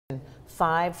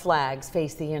5 flags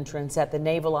face the entrance at the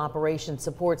Naval Operations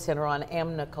Support Center on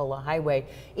Amnicola Highway.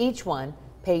 Each one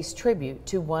pays tribute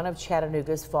to one of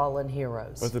Chattanooga's fallen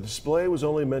heroes. But the display was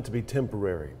only meant to be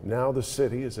temporary. Now the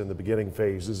city is in the beginning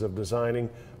phases of designing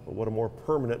what a more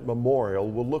permanent memorial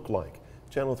will look like.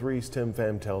 Channel 3's Tim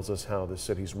Pham tells us how the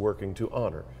city's working to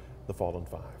honor the fallen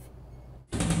 5.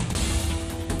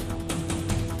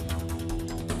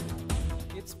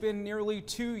 It's been nearly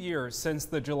 2 years since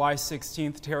the July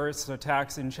 16th terrorist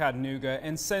attacks in Chattanooga,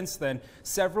 and since then,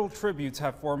 several tributes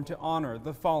have formed to honor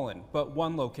the fallen. But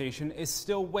one location is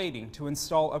still waiting to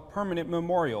install a permanent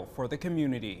memorial for the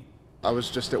community. I was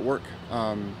just at work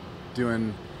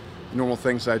doing normal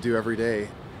things I do every day,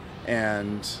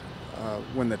 and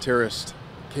when the terrorist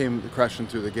came crashing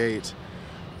through the gate,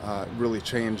 it really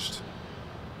changed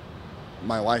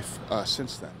my life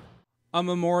since then. A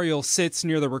memorial sits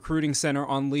near the recruiting center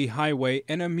on Lee Highway,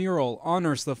 and a mural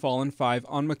honors the fallen 5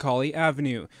 on Macaulay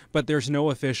Avenue. But there's no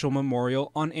official memorial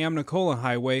on Amnicola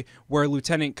Highway, where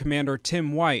Lieutenant Commander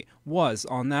Tim White was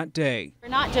on that day. We're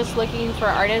not just looking for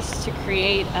artists to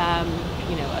create,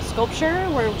 a sculpture.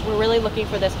 We're really looking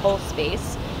for this whole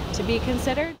space to be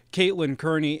considered. Caitlin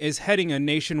Kearney is heading a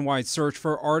nationwide search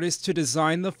for artists to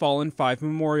design the Fallen 5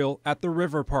 Memorial at the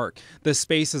River Park. The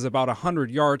space is about 100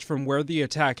 yards from where the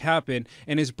attack happened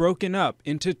and is broken up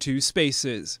into 2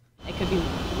 spaces. It could be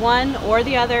one or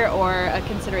the other, or a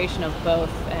consideration of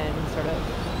both, and sort of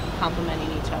complementing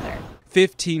each other.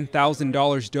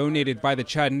 $15,000 donated by the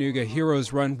Chattanooga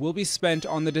Heroes Run will be spent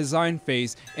on the design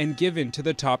phase and given to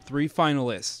the top 3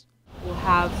 finalists. We'll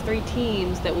have 3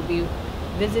 teams that will be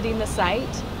visiting the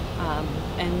site,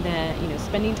 and then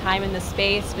spending time in the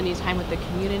space, spending time with the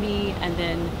community, and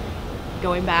then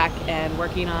going back and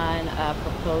working on a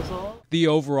proposal. The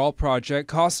overall project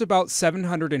costs about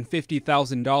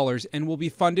 $750,000 and will be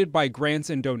funded by grants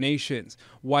and donations.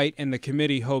 White and the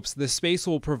committee hopes the space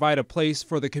will provide a place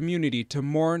for the community to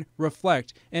mourn,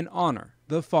 reflect, and honor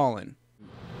the fallen.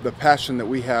 The passion that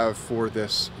we have for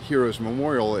this Heroes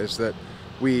Memorial is that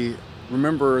we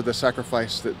remember the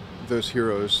sacrifice that those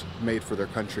heroes made for their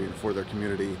country and for their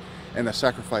community, and the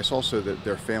sacrifice also that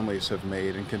their families have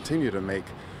made and continue to make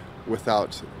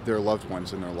without their loved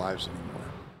ones in their lives anymore.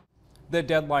 The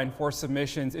deadline for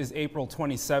submissions is April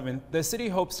 27th. The city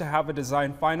hopes to have a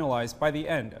design finalized by the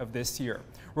end of this year.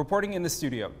 Reporting in the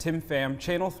studio, Tim Pham,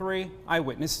 Channel 3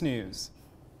 Eyewitness News.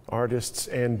 Artists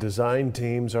and design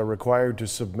teams are required to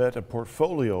submit a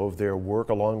portfolio of their work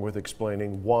along with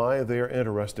explaining why they are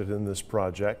interested in this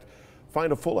project.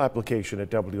 Find a full application at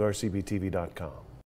WRCBTV.com.